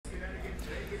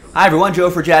Hi everyone, Joe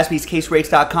for JASPY'S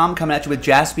coming at you with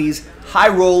JASPY'S High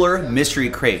Roller Mystery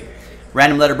Crate.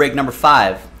 Random letter break number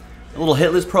 5. A little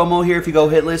hit list promo here. If you go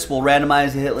hit list, we'll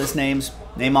randomize the hit list names.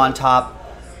 Name on top,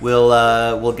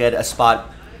 we'll get a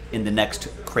spot in the next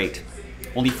crate.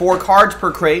 Only 4 cards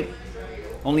per crate.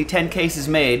 Only 10 cases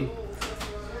made.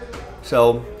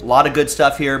 So a lot of good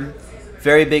stuff here.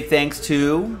 Very big thanks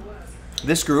to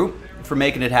this group for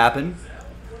making it happen.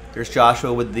 There's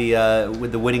Joshua with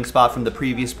the winning spot from the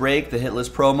previous break, the hit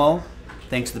list promo.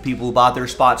 Thanks to the people who bought their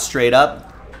spots straight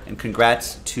up, and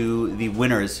congrats to the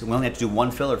winners. We only have to do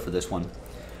one filler for this one.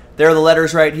 There are the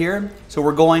letters right here. So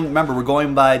we're going, remember, we're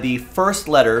going by the first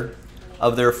letter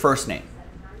of their first name.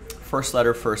 First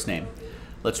letter, first name.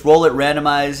 Let's roll it,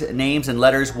 randomize names and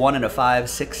letters 1 and a 5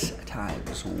 6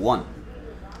 times. 1,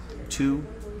 2,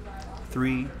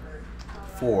 3,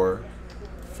 4,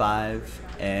 5,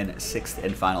 and 6th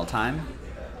and final time.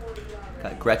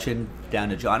 Got Gretchen down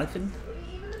to Jonathan.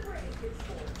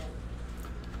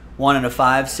 1 and a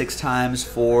 5 6 times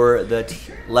for the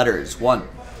letters. 1,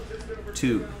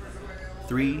 2,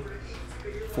 3,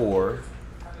 4,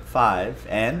 5,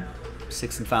 and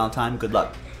 6th and final time. Good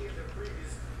luck.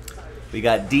 We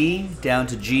got D down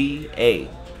to G, A.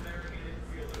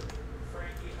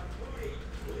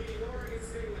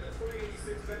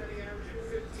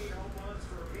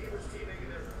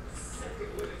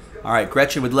 All right,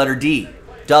 Gretchen with letter D,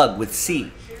 Doug with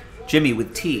C, Jimmy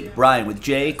with T, Brian with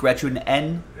J, Gretchen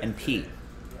N, and P.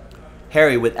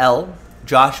 Harry with L,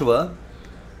 Joshua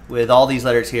with all these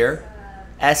letters here,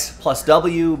 S plus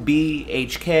W, B,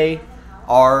 H, K,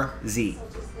 R, Z.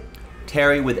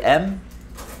 Terry with M,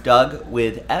 Doug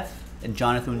with F, and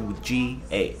Jonathan with G,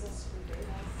 A.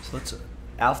 So let's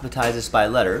alphabetize this by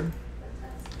letter.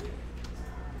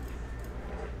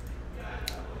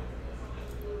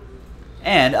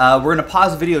 And we're going to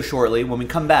pause the video shortly. When we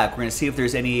come back, we're going to see if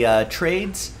there's any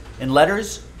trades in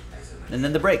letters, and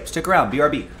then the break. Stick around,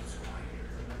 BRB.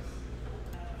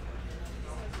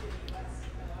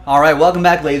 All right, welcome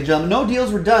back, ladies and gentlemen. No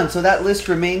deals were done, so that list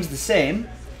remains the same.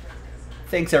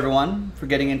 Thanks, everyone, for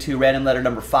getting into random letter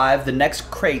number 5. The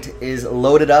next crate is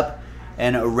loaded up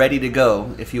and ready to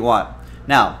go if you want.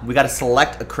 Now, we got to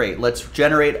select a crate. Let's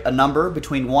generate a number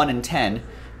between 1 and 10.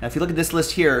 Now, if you look at this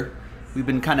list here, we've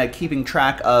been kind of keeping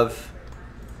track of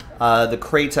the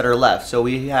crates that are left. So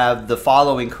we have the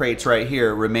following crates right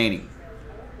here remaining.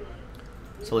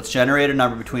 So let's generate a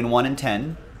number between 1 and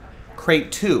 10.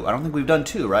 Crate 2. I don't think we've done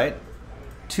 2, right?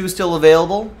 2 still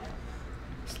available.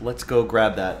 So let's go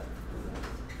grab that.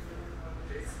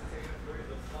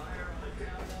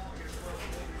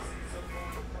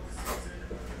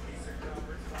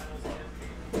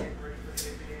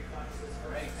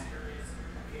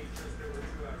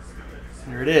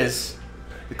 There it is,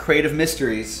 the Crate of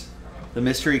Mysteries, the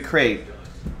Mystery Crate,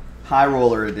 High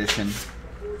Roller Edition.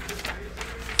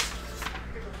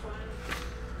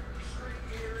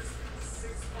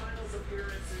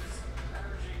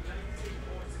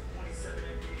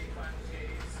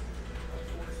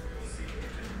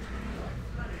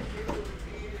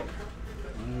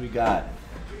 What do we got?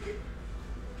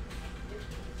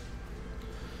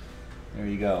 There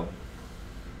you go.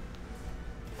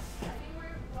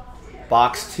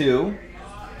 Box 2.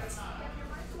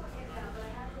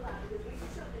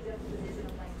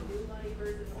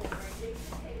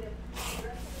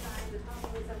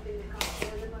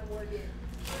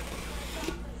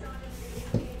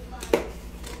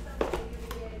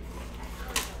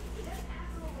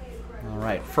 All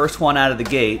right, first one out of the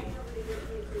gate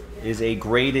is a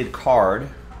graded card.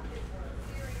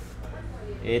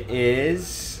 It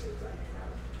is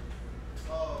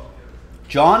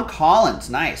John Collins.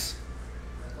 Nice.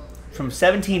 From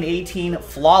 1718,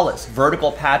 flawless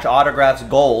vertical patch autographs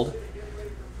gold,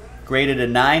 graded a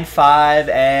 9, 5,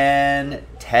 and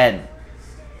 10.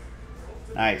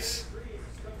 Nice.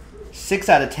 6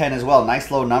 out of 10 as well.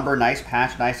 Nice low number, nice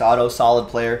patch, nice auto, solid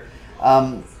player.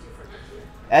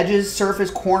 Edges, surface,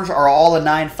 corners are all a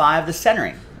 9, 5. The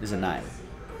centering is a 9.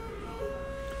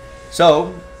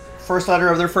 So, first letter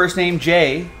of their first name,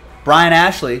 J. Brian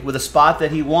Ashley with a spot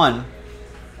that he won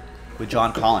with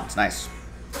John Collins. Nice.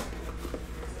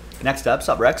 Next up,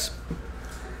 sup Rex?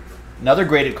 Another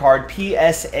graded card,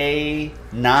 PSA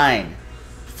 9.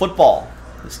 Football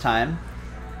this time.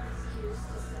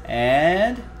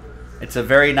 And it's a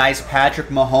very nice Patrick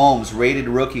Mahomes rated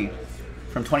rookie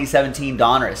from 2017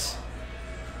 Donruss.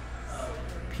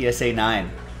 PSA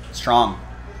 9. Strong.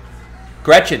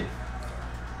 Gretchen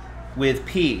with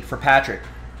P for Patrick.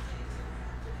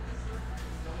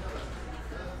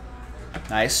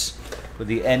 Nice. With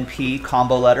the NP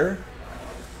combo letter.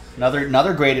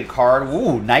 Another graded card.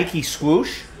 Ooh, Nike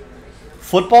swoosh.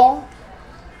 Football.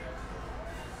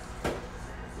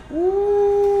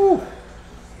 Ooh.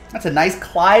 That's a nice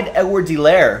Clyde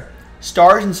Edwards-Helaire.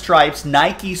 Stars and Stripes,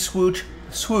 Nike swoosh,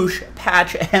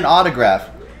 patch, and autograph.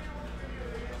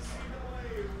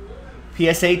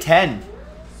 PSA 10.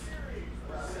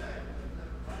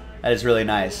 That is really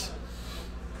nice.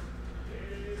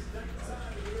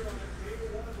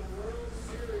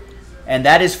 And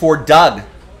that is for Doug.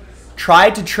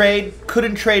 Tried to trade,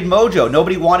 couldn't trade Mojo.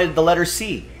 Nobody wanted the letter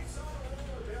C.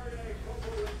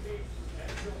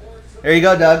 There you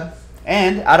go, Doug.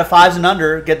 And out of 5s and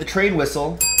under, get the train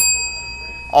whistle.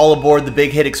 All aboard the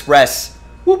Big Hit Express.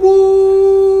 Whoop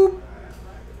whoop.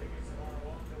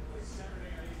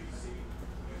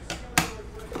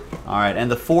 All right,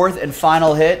 and the 4th and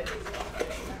final hit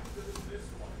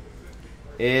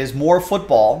is more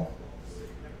football.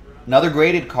 Another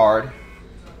graded card.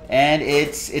 And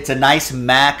it's a nice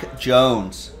Mac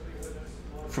Jones.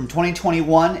 From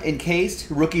 2021 encased,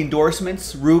 rookie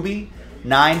endorsements, Ruby,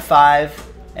 9,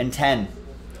 5, and 10.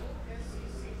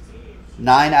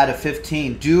 9 out of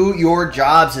 15. Do your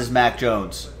jobs as Mac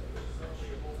Jones.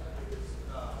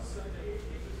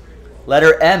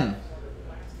 Letter M.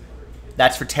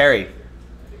 That's for Terry.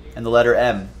 And the letter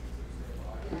M.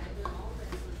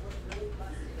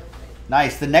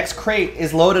 Nice. The next crate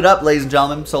is loaded up, ladies and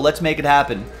gentlemen, so let's make it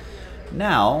happen.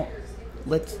 Now,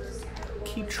 let's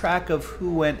keep track of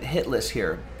who went hitless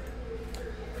here.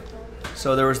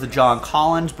 So there was the John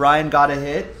Collins. Brian got a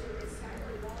hit.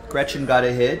 Gretchen got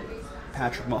a hit.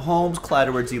 Patrick Mahomes, Clyde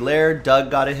Edwards-Helaire,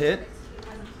 Doug got a hit.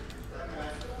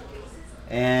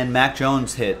 And Mac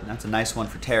Jones hit. That's a nice one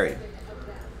for Terry.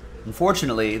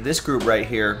 Unfortunately, this group right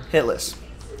here, hitless.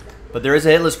 But there is a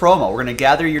hitless promo. We're going to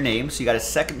gather your names, so you got a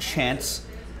second chance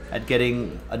at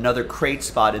getting another crate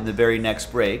spot in the very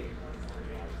next break.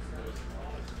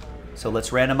 So let's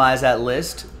randomize that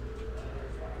list.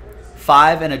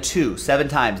 5 and a 2, 7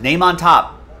 times. Name on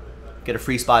top. Get a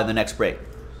free spot in the next break.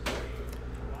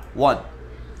 1,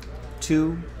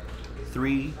 2,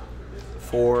 3,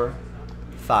 4,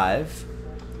 5,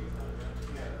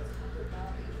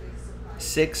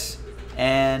 6,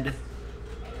 and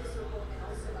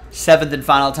 7th and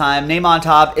final time. Name on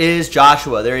top is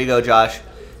Joshua. There you go, Josh.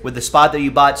 With the spot that you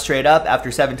bought straight up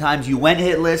after 7 times, you went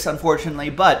hitless, unfortunately,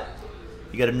 but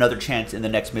you get another chance in the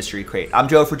next mystery crate. I'm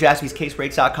Joe for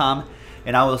JaspysCaseBreaks.com,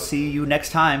 and I will see you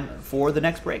next time for the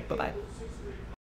next break. Bye-bye.